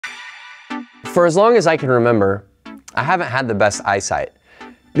For as long as I can remember, I haven't had the best eyesight.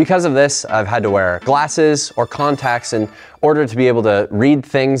 Because of this, I've had to wear glasses or contacts in order to be able to read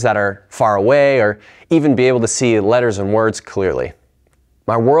things that are far away or even be able to see letters and words clearly.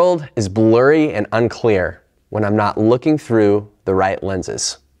 My world is blurry and unclear when I'm not looking through the right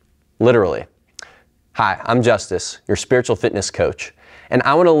lenses. Literally. Hi, I'm Justus, your spiritual fitness coach, and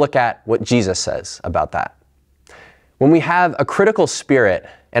I want to look at what Jesus says about that. When we have a critical spirit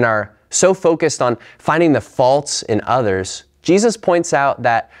and are so focused on finding the faults in others, Jesus points out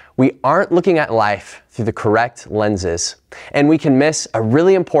that we aren't looking at life through the correct lenses, and we can miss a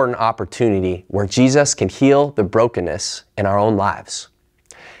really important opportunity where Jesus can heal the brokenness in our own lives.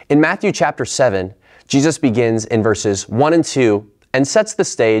 In Matthew chapter 7, Jesus begins in verses 1 and 2 and sets the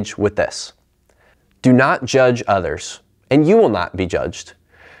stage with this. Do not judge others, and you will not be judged,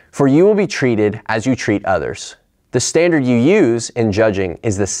 for you will be treated as you treat others. The standard you use in judging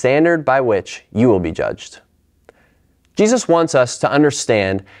is the standard by which you will be judged. Jesus wants us to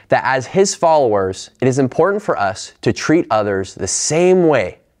understand that as His followers, it is important for us to treat others the same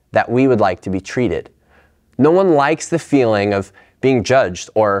way that we would like to be treated. No one likes the feeling of being judged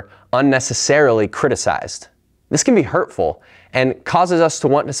or unnecessarily criticized. This can be hurtful and causes us to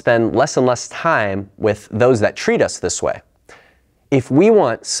want to spend less and less time with those that treat us this way. If we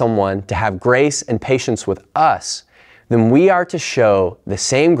want someone to have grace and patience with us, then we are to show the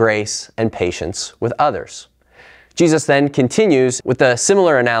same grace and patience with others. Jesus then continues with a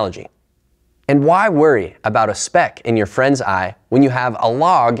similar analogy. And why worry about a speck in your friend's eye when you have a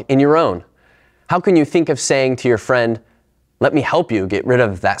log in your own? How can you think of saying to your friend, let me help you get rid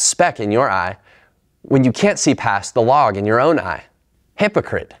of that speck in your eye, when you can't see past the log in your own eye?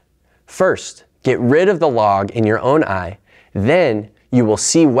 Hypocrite! First, get rid of the log in your own eye, then you will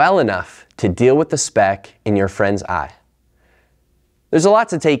see well enough to deal with the speck in your friend's eye. There's a lot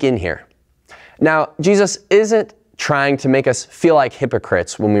to take in here. Now, Jesus isn't trying to make us feel like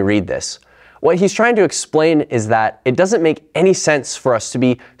hypocrites when we read this. What He's trying to explain is that it doesn't make any sense for us to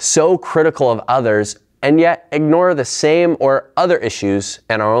be so critical of others and yet ignore the same or other issues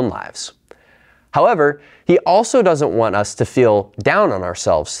in our own lives. However, He also doesn't want us to feel down on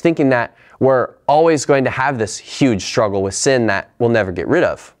ourselves, thinking that we're always going to have this huge struggle with sin that we'll never get rid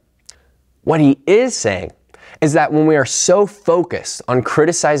of. What He is saying is that when we are so focused on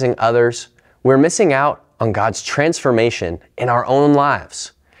criticizing others, we're missing out on God's transformation in our own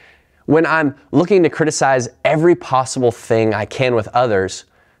lives. When I'm looking to criticize every possible thing I can with others,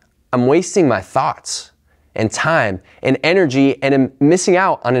 I'm wasting my thoughts and time and energy and am missing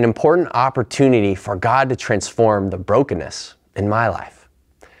out on an important opportunity for God to transform the brokenness in my life.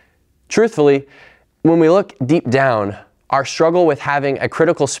 Truthfully, when we look deep down, our struggle with having a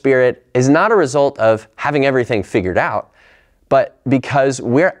critical spirit is not a result of having everything figured out, but because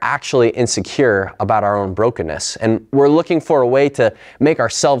we're actually insecure about our own brokenness, and we're looking for a way to make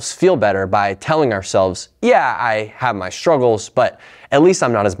ourselves feel better by telling ourselves, yeah, I have my struggles, but at least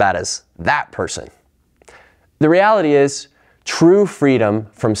I'm not as bad as that person. The reality is, true freedom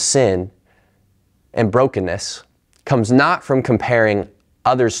from sin and brokenness comes not from comparing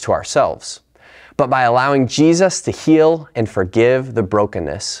others to ourselves, but by allowing Jesus to heal and forgive the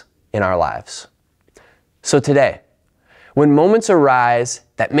brokenness in our lives. So today, when moments arise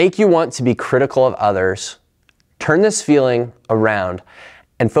that make you want to be critical of others, turn this feeling around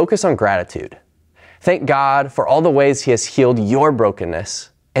and focus on gratitude. Thank God for all the ways He has healed your brokenness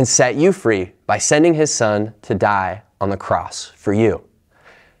and set you free by sending His Son to die on the cross for you.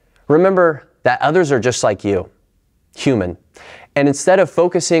 Remember that others are just like you, human, and instead of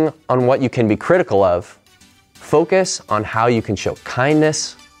focusing on what you can be critical of, focus on how you can show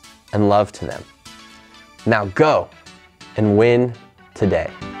kindness and love to them. Now go and win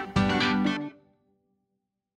today.